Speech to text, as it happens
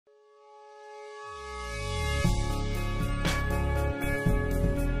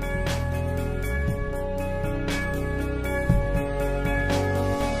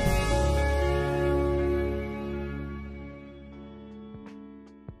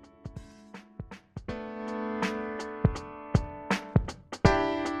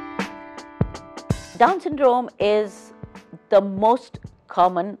Down syndrome is the most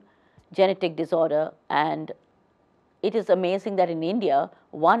common genetic disorder, and it is amazing that in India,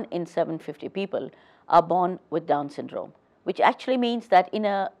 1 in 750 people are born with Down syndrome, which actually means that in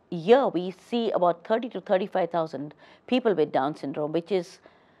a year we see about 30 to 35,000 people with Down syndrome, which is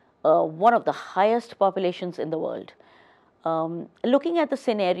one of the highest populations in the world. Looking at the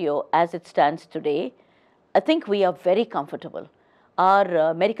scenario as it stands today, I think we are very comfortable.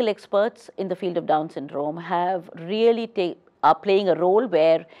 Our medical experts in the field of Down syndrome have really are playing a role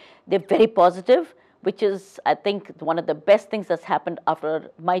where they're very positive, which is, I think, one of the best things that's happened after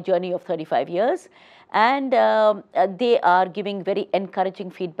my journey of 35 years. And they are giving very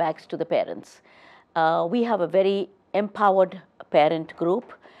encouraging feedbacks to the parents. We have a very empowered parent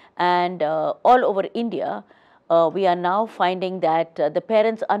group, and all over India, we are now finding that the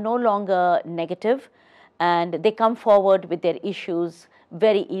parents are no longer negative, and they come forward with their issues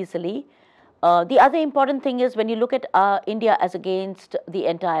very easily. The other important thing is when you look at India as against the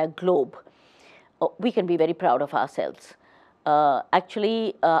entire globe, we can be very proud of ourselves.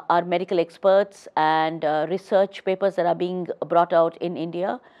 Actually, our medical experts and research papers that are being brought out in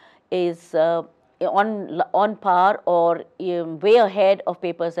India is on par or way ahead of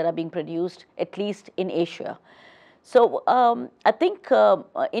papers that are being produced, at least in Asia. So I think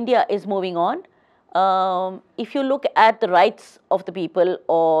India is moving on. If you look at the rights of the people,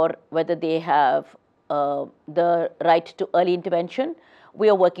 or whether they have the right to early intervention, we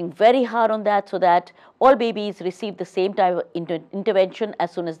are working very hard on that so that all babies receive the same type of intervention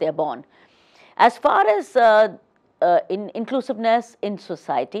as soon as they are born. As far as inclusiveness in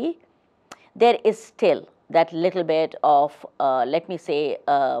society, there is still that little bit of, let me say,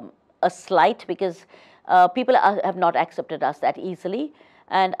 a slight, because people have not accepted us that easily.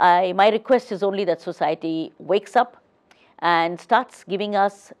 And my request is only that society wakes up and starts giving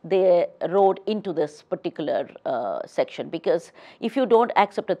us the road into this particular section. Because if you don't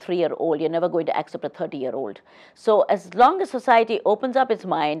accept a 3-year-old, you're never going to accept a 30-year-old. So as long as society opens up its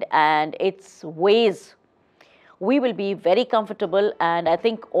mind and its ways, we will be very comfortable, and I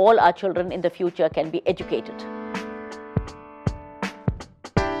think all our children in the future can be educated.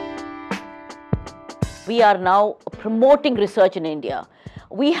 We are now promoting research in India.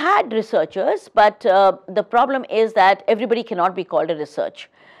 We had researchers, but the problem is that everybody cannot be called a research,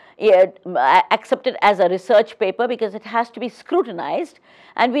 accepted as a research paper, because it has to be scrutinized.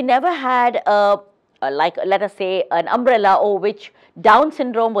 And we never had, like, let us say, an umbrella over which Down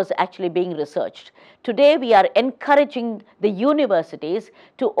syndrome was actually being researched. Today, we are encouraging the universities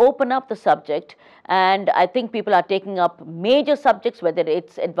to open up the subject, and I think people are taking up major subjects, whether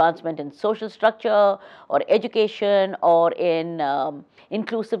it's advancement in social structure or education or in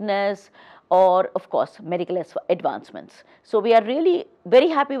inclusiveness, or of course medical advancements. So we are really very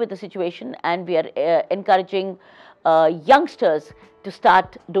happy with the situation, and we are encouraging youngsters to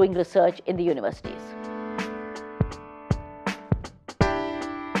start doing research in the universities.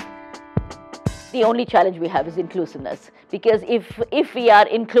 The only challenge we have is inclusiveness, because if we are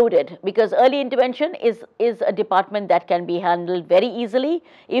included, because early intervention is a department that can be handled very easily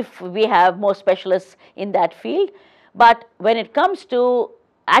if we have more specialists in that field. But when it comes to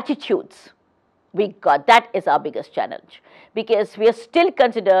attitudes, that is our biggest challenge, because we are still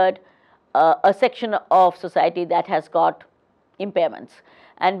considered a section of society that has got impairments.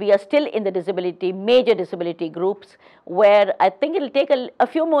 And we are still in the major disability groups, where I think it will take a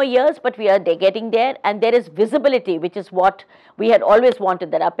few more years, but we are getting there. And there is visibility, which is what we had always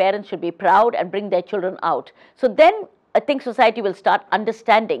wanted, that our parents should be proud and bring their children out. So then I think society will start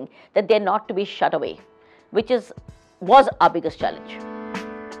understanding that they're not to be shut away, which was our biggest challenge.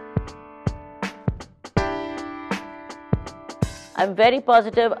 I'm very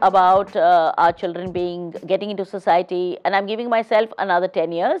positive about our children getting into society, and I'm giving myself another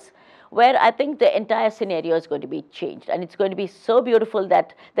 10 years where I think the entire scenario is going to be changed, and it's going to be so beautiful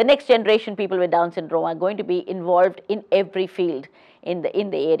that the next generation people with Down syndrome are going to be involved in every field in the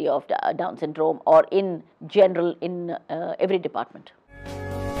area of Down syndrome, or in general in every department.